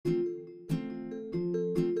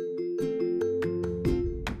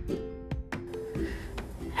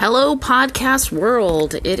Hello, podcast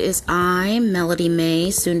world. It is I, Melody May,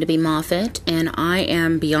 soon to be Moffat, and I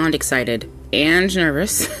am beyond excited and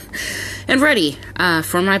nervous and ready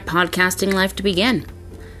for my podcasting life to begin.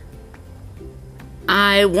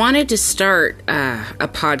 I wanted to start a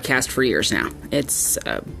podcast for years now. It's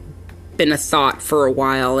been a thought for a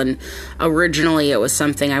while, and originally it was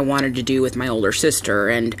something I wanted to do with my older sister,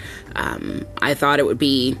 and I thought it would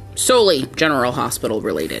be solely General Hospital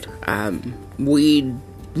related. We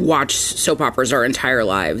watch soap operas our entire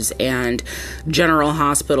lives, and General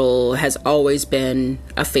Hospital has always been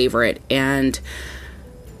a favorite, and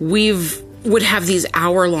would have these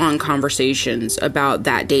hour-long conversations about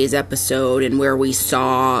that day's episode and where we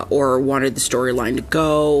saw or wanted the storyline to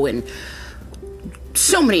go, and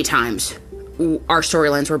so many times our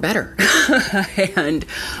storylines were better and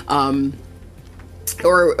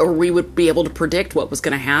or we would be able to predict what was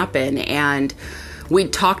going to happen, and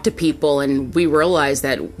we'd talk to people and we realized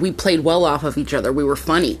that we played well off of each other. We were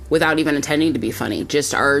funny without even intending to be funny.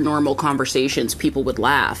 Just our normal conversations, people would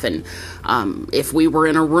laugh. And if we were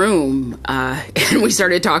in a room and we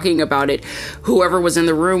started talking about it, whoever was in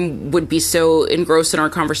the room would be so engrossed in our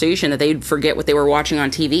conversation that they'd forget what they were watching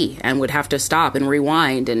on TV and would have to stop and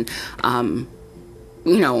rewind. And, I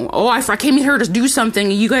came here to do something.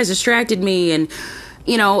 You guys distracted me. And,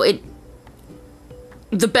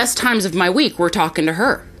 the best times of my week were talking to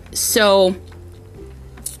her. So,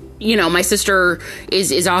 my sister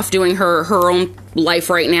is off doing her own life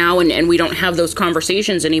right now, and we don't have those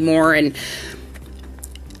conversations anymore, and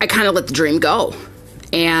I kind of let the dream go.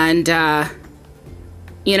 And, I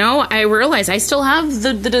realized I still have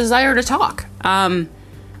the desire to talk. And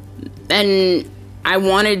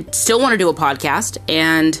I still want to do a podcast,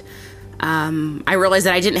 and I realized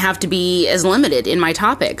that I didn't have to be as limited in my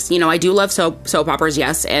topics. I do love soap operas,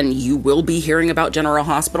 yes, and you will be hearing about General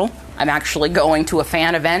Hospital. I'm actually going to a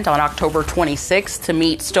fan event on October 26th to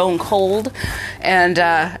meet Stone Cold and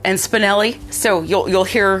Spinelli. So you'll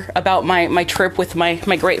hear about my trip with my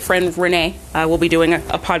great friend Renee. We'll be doing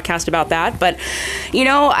a podcast about that. But,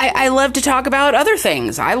 I love to talk about other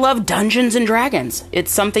things. I love Dungeons and Dragons.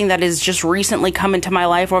 It's something that has just recently come into my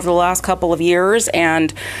life over the last couple of years,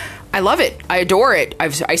 and I love it. I adore it.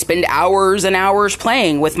 I spend hours and hours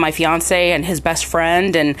playing with my fiance and his best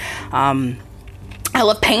friend, and I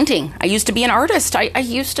love painting. I used to be an artist. I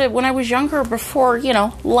used to, when I was younger, before,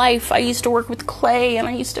 life, I used to work with clay, and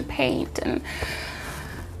I used to paint, and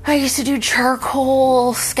I used to do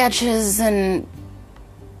charcoal sketches, and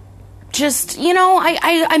just,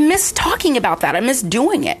 I miss talking about that. I miss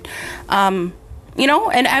doing it. And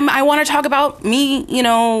I want to talk about me,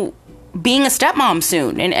 being a stepmom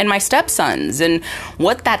soon, and my stepsons, and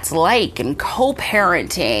what that's like, and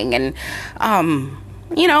co-parenting, and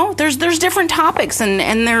there's different topics,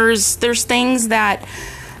 and there's things that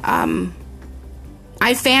I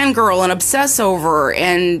fangirl and obsess over,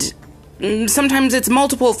 and sometimes it's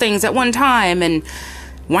multiple things at one time, and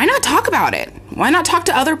why not talk about it? Why not talk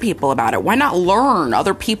to other people about it? Why not learn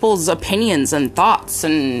other people's opinions and thoughts?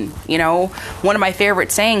 And, one of my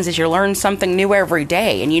favorite sayings is you learn something new every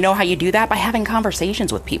day. And you know how you do that? By having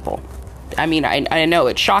conversations with people. I mean, I know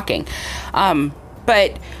it's shocking.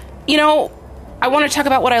 But, I want to talk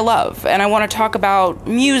about what I love. And I want to talk about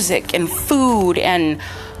music and food and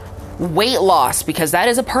weight loss, because that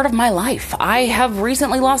is a part of my life. I have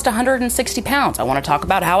recently lost 160 pounds. I want to talk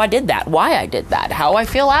about how I did that, why I did that, how I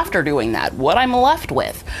feel after doing that, what I'm left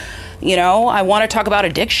with. I want to talk about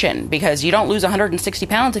addiction, because you don't lose 160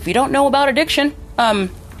 pounds if you don't know about addiction. I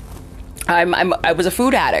was a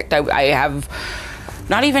food addict. I have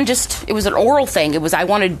not even just, it was an oral thing. It was, I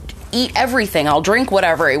wanted to eat everything. I'll drink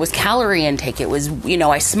whatever. It was calorie intake. It was,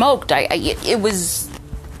 I smoked. It was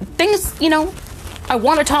things, I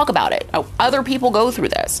want to talk about it. Other people go through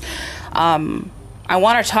this. I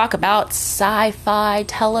want to talk about sci-fi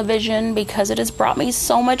television, because it has brought me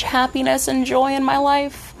so much happiness and joy in my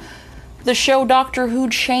life. The show Doctor Who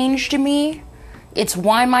changed me. It's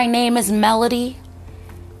why my name is Melody.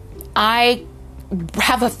 I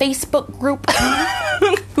have a Facebook group,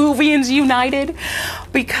 Whovians United,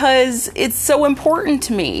 because it's so important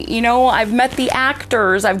to me. I've met the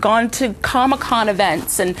actors, I've gone to Comic-Con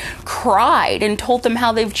events and cried and told them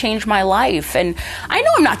how they've changed my life. And I know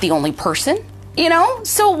I'm not the only person,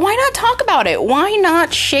 so why not talk about it? Why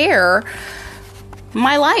not share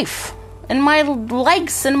my life and my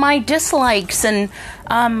likes and my dislikes? And,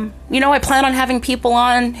 I plan on having people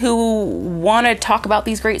on who want to talk about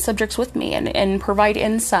these great subjects with me and provide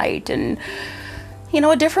insight and,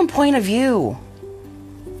 a different point of view.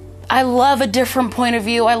 I love a different point of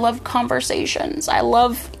view. I love conversations. I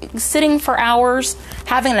love sitting for hours,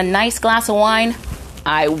 having a nice glass of wine,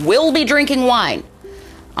 I will be drinking wine.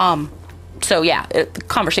 So yeah, the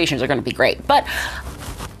conversations are going to be great. But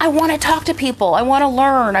I want to talk to people. I want to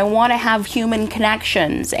learn. I want to have human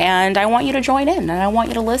connections. And I want you to join in and I want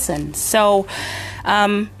you to listen. So,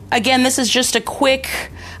 again, this is just a quick...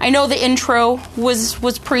 I know the intro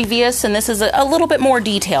was previous, and this is a little bit more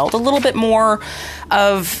detailed, a little bit more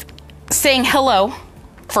of saying hello,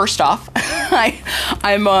 first off.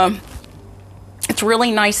 It's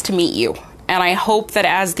really nice to meet you. And I hope that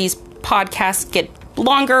as these podcasts get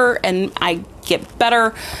longer and I get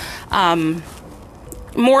better,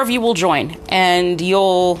 more of you will join and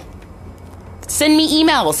you'll send me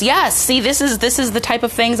emails. Yes, see, this is the type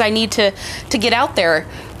of things I need to get out there.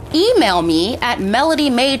 Email me at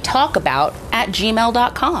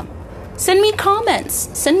melodymaytalkabout@gmail.com. Send me comments.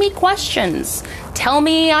 Send me questions. Tell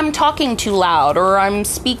me I'm talking too loud or I'm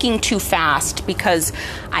speaking too fast, because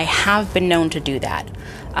I have been known to do that.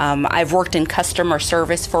 I've worked in customer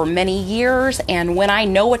service for many years, and when I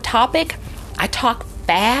know a topic, I talk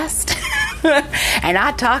fast and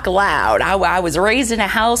I talk loud. I was raised in a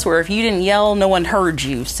house where if you didn't yell, no one heard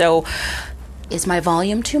you. So is my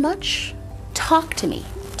volume too much? Talk to me.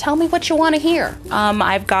 Tell me what you want to hear.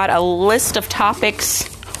 I've got a list of topics.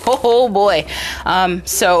 Oh boy.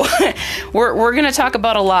 So we're going to talk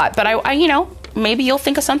about a lot, but I maybe you'll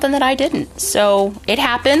think of something that I didn't. So it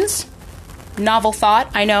happens. Novel thought,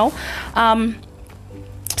 I know.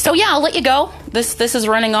 So yeah, I'll let you go. This is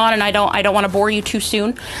running on, and I don't want to bore you too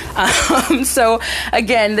soon. So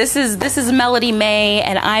again, this is Melody May,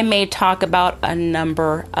 and I may talk about a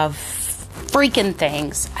number of freaking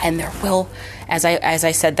things, and there will, as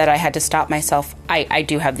I said that I had to stop myself. I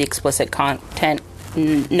do have the explicit content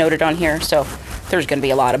noted on here, so there's going to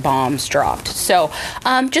be a lot of bombs dropped. So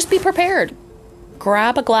just be prepared.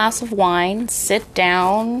 Grab a glass of wine, sit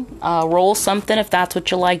down, roll something if that's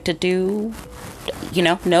what you like to do.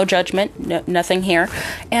 No judgment, nothing here,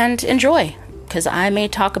 and enjoy, because I may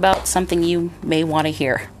talk about something you may want to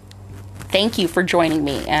hear. Thank you for joining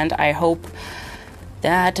me, and I hope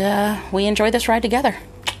that we enjoy this ride together.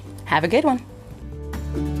 Have a good one.